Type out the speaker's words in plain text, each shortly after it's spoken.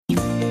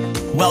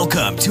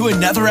Welcome to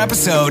another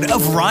episode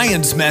of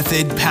Ryan's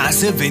Method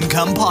Passive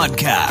Income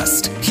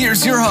Podcast.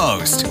 Here's your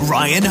host,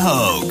 Ryan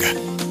Hogue.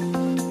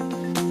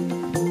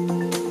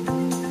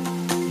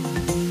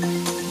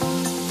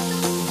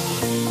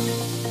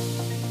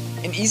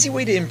 An easy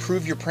way to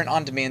improve your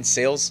print-on-demand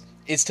sales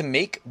is to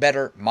make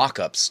better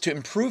mock-ups, to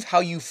improve how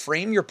you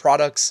frame your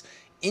products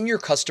in your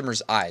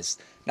customers' eyes.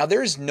 Now,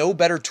 there is no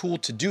better tool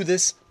to do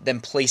this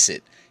than Placeit.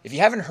 If you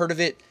haven't heard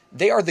of it,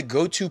 they are the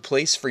go-to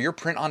place for your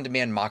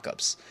print-on-demand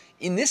mock-ups.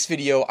 In this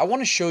video, I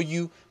want to show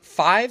you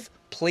 5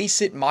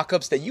 Placeit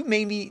mock-ups that you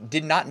maybe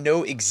did not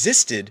know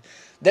existed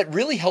that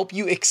really help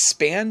you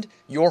expand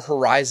your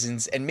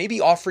horizons and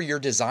maybe offer your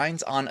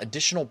designs on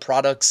additional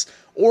products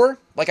or,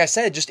 like I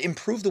said, just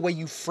improve the way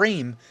you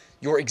frame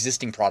your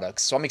existing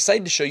products. So I'm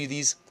excited to show you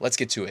these. Let's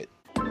get to it.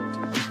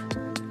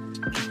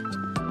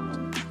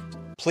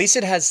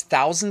 Placeit has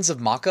thousands of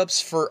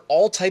mock-ups for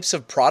all types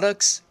of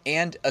products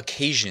and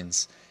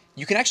occasions.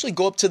 You can actually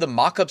go up to the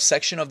mock-up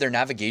section of their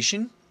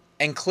navigation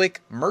and click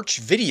Merch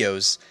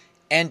Videos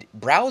and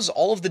browse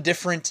all of the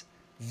different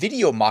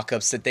video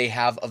mock-ups that they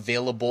have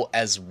available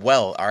as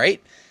well, all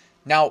right?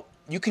 Now,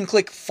 you can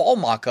click Fall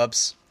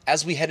Mock-ups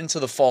as we head into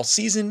the fall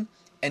season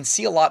and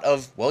see a lot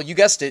of, well, you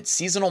guessed it,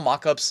 seasonal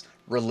mock-ups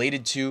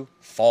related to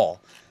fall.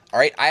 All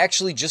right, I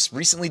actually just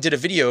recently did a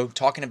video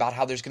talking about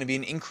how there's going to be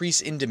an increase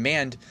in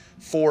demand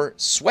for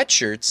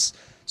sweatshirts.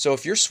 So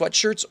if you're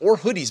sweatshirts or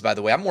hoodies, by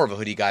the way, I'm more of a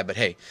hoodie guy, but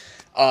hey,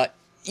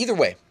 either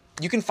way,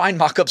 you can find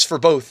mock-ups for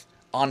both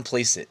on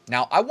Placeit.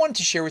 Now, I wanted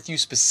to share with you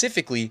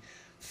specifically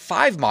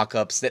 5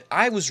 mock-ups that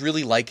I was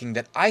really liking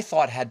that I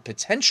thought had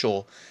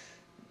potential,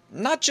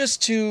 not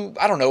just to,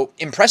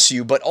 impress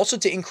you, but also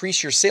to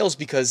increase your sales,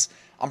 because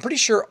I'm pretty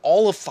sure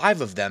all of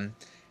 5 of them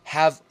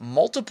have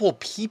multiple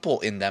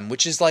people in them,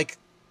 which is like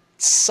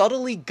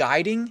subtly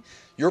guiding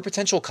your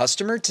potential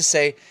customer to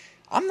say,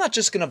 I'm not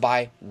just going to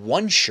buy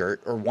one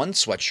shirt or one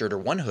sweatshirt or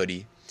one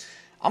hoodie.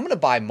 I'm going to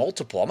buy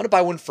multiple. I'm going to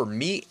buy one for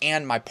me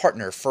and my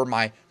partner, for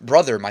my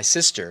brother, my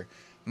sister,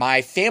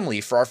 my family,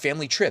 for our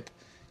family trip.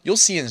 You'll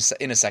see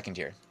in a second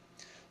here.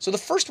 So the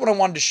first one I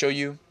wanted to show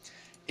you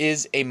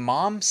is a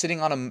mom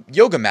sitting on a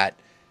yoga mat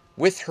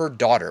with her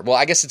daughter. Well,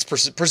 I guess it's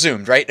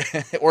presumed, right?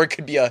 Or it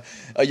could be a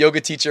yoga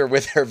teacher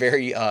with her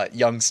very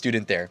young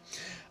student there.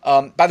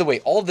 By the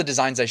way, all of the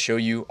designs I show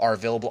you are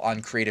available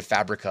on Creative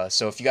Fabrica.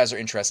 So if you guys are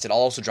interested, I'll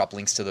also drop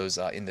links to those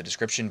in the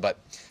description. But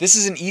this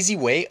is an easy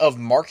way of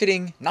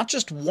marketing not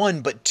just one,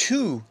 but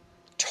 2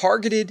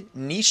 targeted,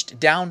 niched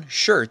down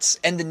shirts.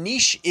 And the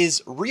niche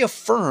is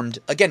reaffirmed.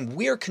 Again,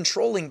 we are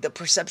controlling the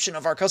perception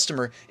of our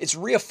customer. It's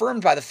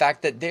reaffirmed by the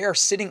fact that they are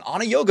sitting on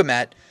a yoga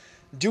mat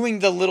doing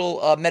the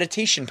little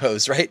meditation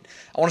pose, right?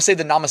 I want to say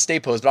the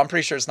namaste pose, but I'm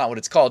pretty sure it's not what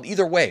it's called.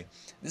 Either way,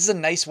 this is a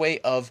nice way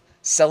of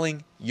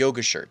selling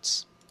yoga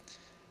shirts.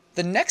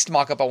 The next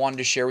mock-up I wanted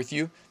to share with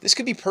you, this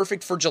could be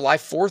perfect for July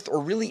 4th or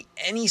really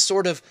any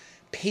sort of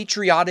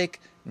patriotic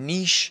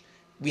niche.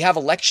 We have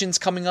elections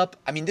coming up.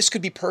 I mean, this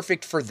could be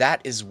perfect for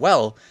that as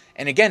well.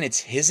 And again,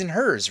 it's his and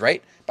hers,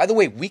 right? By the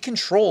way, we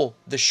control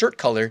the shirt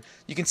color.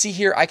 You can see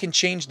here, I can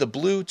change the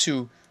blue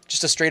to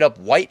just a straight up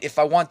white if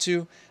I want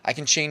to. I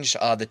can change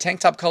the tank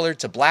top color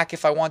to black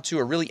if I want to,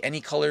 or really any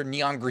color,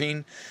 neon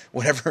green,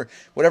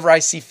 whatever I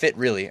see fit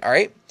really, all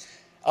right?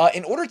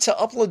 In order to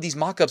upload these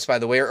mockups, by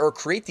the way, or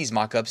create these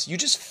mockups, you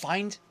just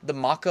find the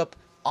mockup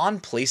on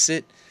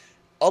Placeit,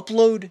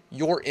 upload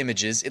your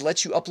images. It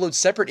lets you upload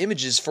separate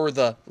images for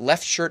the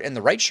left shirt and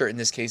the right shirt in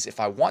this case if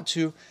I want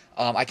to.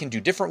 I can do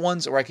different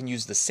ones, or I can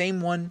use the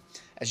same one,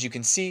 as you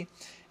can see,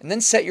 and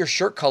then set your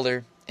shirt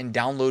color and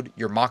download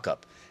your mockup.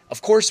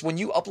 Of course, when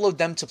you upload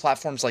them to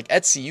platforms like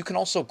Etsy, you can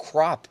also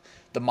crop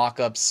the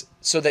mockups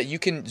so that you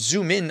can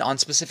zoom in on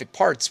specific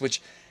parts,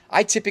 which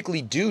I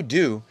typically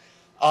do.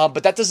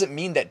 But that doesn't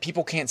mean that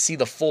people can't see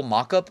the full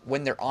mockup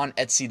when they're on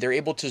Etsy. They're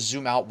able to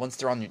zoom out once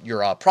they're on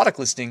your product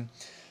listing.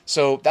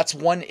 So that's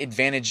one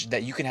advantage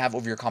that you can have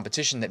over your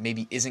competition that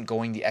maybe isn't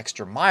going the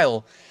extra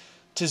mile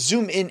to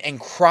zoom in and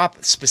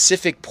crop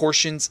specific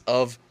portions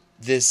of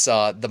this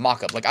the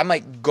mockup. Like I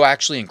might go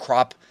actually and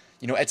crop,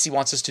 Etsy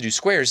wants us to do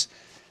squares.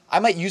 I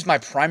might use my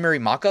primary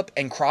mockup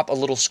and crop a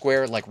little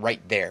square like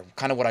right there,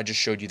 kind of what I just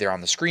showed you there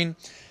on the screen.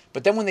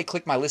 But then when they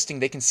click my listing,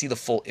 they can see the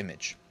full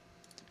image.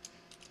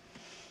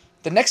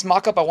 The next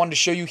mockup I wanted to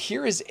show you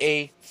here is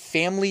a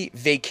family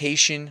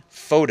vacation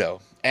photo.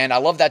 And I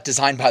love that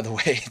design, by the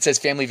way. It says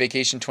Family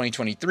Vacation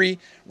 2023.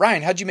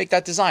 Ryan, how'd you make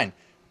that design?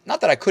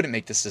 Not that I couldn't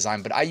make this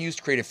design, but I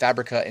used Creative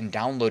Fabrica and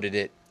downloaded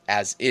it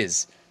as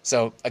is.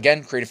 So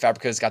again, Creative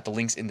Fabrica has got the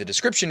links in the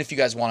description if you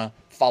guys want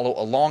to follow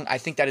along. I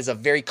think that is a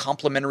very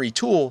complementary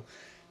tool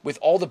with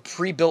all the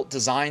pre-built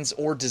designs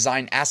or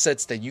design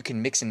assets that you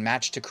can mix and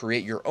match to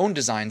create your own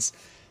designs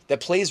that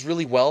plays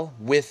really well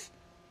with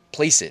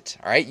Placeit.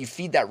 All right, you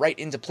feed that right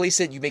into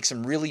Placeit. You make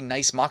some really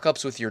nice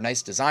mock-ups with your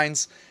nice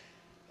designs,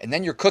 and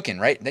then you're cooking,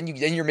 right? Then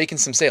you're making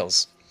some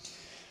sales.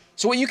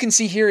 So what you can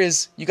see here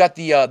is you got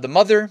the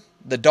mother,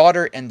 the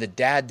daughter, and the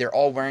dad. They're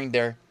all wearing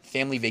their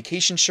family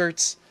vacation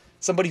shirts.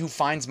 somebody who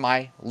finds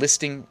my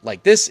listing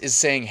like this is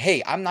saying,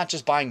 hey, I'm not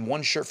just buying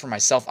one shirt for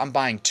myself, I'm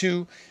buying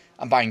 2,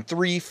 I'm buying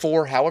 3,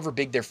 4, however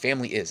big their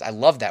family is. I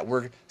love that.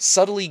 We're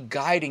subtly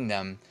guiding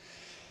them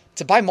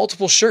to buy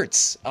multiple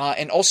shirts.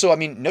 And also, I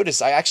mean,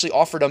 notice I actually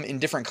offered them in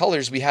different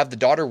colors. We have the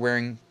daughter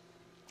wearing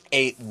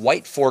a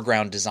white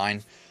foreground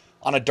design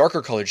on a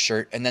darker colored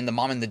shirt, and then the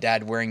mom and the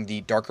dad wearing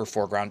the darker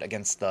foreground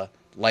against the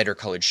lighter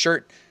colored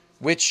shirt,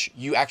 which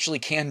you actually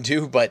can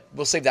do, but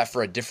we'll save that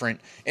for a different,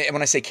 and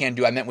when I say can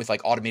do, I meant with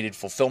like automated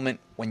fulfillment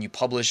when you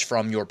publish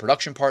from your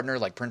production partner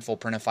like Printful,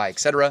 Printify,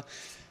 etc.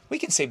 We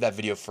can save that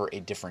video for a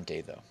different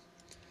day though.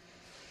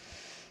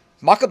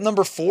 Mockup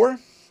number 4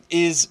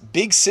 is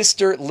big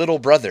sister, little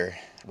brother,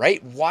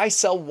 right? Why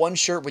sell one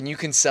shirt when you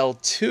can sell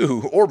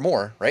 2 or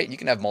more, right? You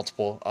can have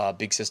multiple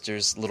big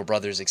sisters, little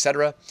brothers,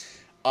 etc.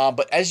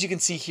 But as you can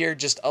see here,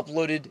 just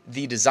uploaded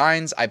the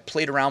designs. I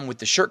played around with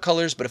the shirt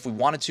colors, but if we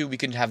wanted to, we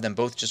could have them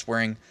both just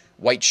wearing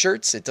white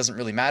shirts. It doesn't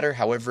really matter.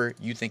 However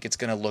you think it's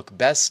going to look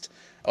best.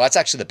 Oh, that's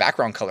actually the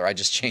background color I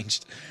just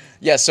changed.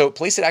 Yeah, so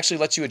Placeit actually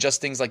lets you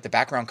adjust things like the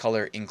background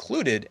color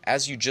included,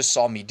 as you just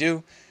saw me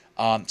do.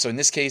 So in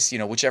this case,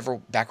 whichever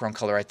background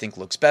color I think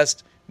looks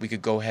best, we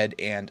could go ahead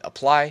and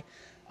apply.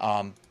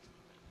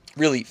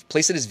 Really,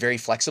 Placeit is very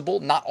flexible.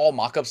 Not all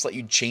mockups let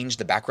you change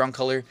the background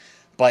color,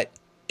 but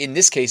in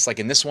this case, like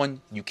in this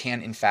one, you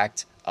can in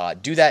fact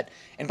do that.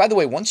 And by the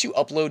way, once you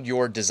upload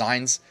your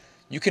designs,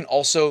 you can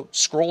also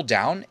scroll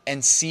down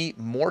and see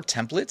more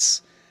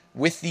templates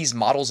with these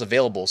models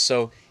available.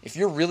 So if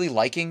you're really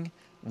liking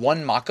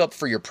one mockup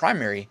for your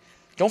primary,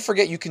 don't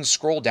forget you can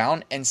scroll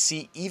down and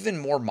see even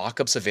more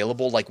mockups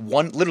available, like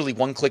literally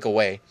one click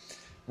away,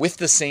 with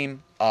the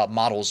same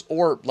models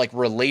or like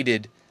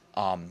related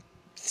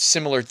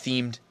similar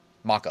themed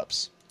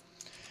mockups.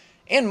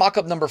 And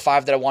mockup number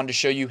 5 that I wanted to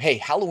show you, hey,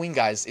 Halloween,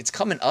 guys, it's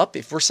coming up.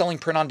 If we're selling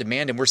print on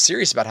demand and we're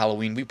serious about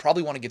Halloween, we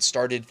probably want to get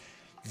started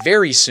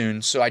very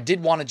soon. So I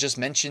did want to just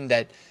mention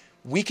that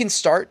we can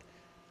start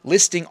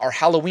listing our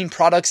Halloween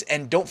products,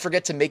 and don't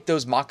forget to make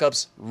those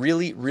mockups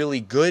really, really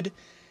good.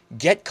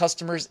 Get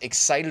customers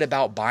excited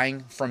about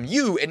buying from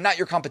you and not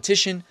your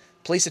competition.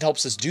 Placeit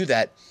helps us do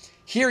that.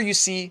 Here you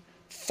see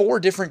 4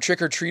 different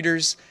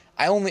trick-or-treaters.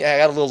 I got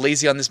a little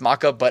lazy on this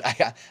mockup, but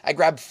I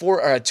grabbed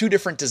 2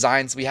 different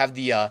designs. We have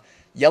the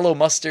yellow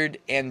mustard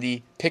and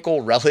the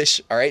pickle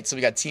relish. All right, so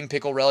we got Team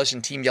Pickle Relish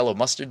and Team Yellow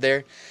Mustard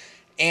there.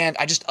 And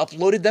I just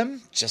uploaded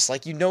them, just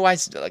like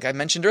like I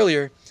mentioned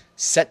earlier,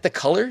 set the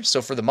color.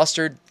 So for the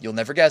mustard, you'll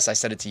never guess, I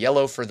set it to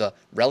yellow. For the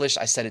relish,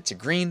 I set it to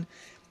green.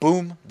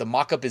 Boom, the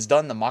mockup is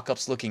done. The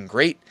mockup's looking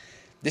great.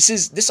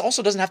 This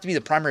also doesn't have to be the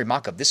primary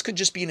mockup. This could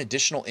just be an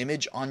additional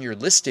image on your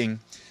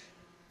listing.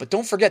 But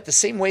don't forget, the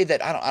same way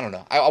that, I don't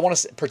know, I want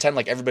to pretend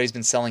like everybody's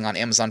been selling on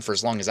Amazon for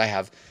as long as I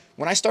have.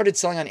 When I started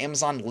selling on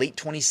Amazon late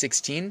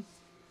 2016,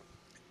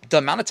 the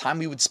amount of time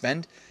we would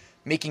spend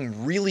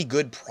making really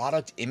good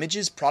product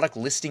images, product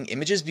listing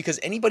images, because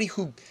anybody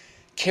who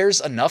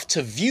cares enough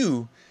to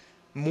view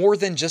more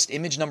than just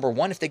image number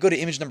 1, if they go to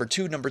image number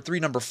 2, number 3,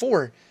 number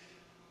 4,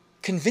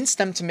 convince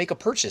them to make a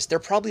purchase. They're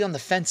probably on the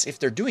fence if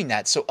they're doing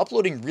that. So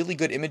uploading really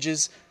good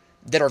images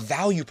that are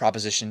value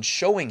propositions,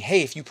 showing,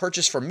 hey, if you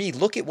purchase from me,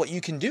 look at what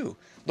you can do.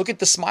 Look at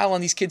the smile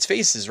on these kids'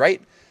 faces,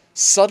 right?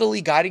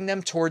 Subtly guiding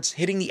them towards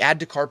hitting the add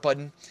to cart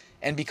button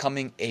and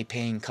becoming a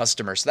paying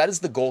customer. So that is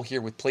the goal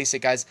here with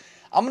Placeit, guys.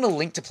 I'm going to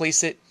link to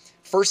Placeit,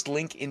 first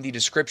link in the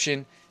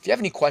description. If you have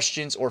any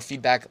questions or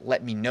feedback,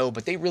 let me know,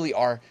 but they really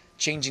are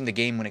changing the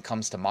game when it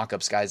comes to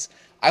mockups, guys.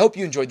 I hope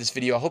you enjoyed this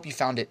video. I hope you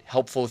found it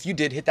helpful. If you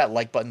did, hit that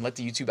like button. Let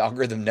the YouTube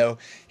algorithm know.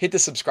 Hit the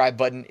subscribe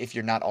button if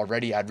you're not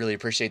already. I'd really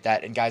appreciate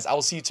that. And guys, I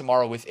will see you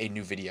tomorrow with a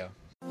new video.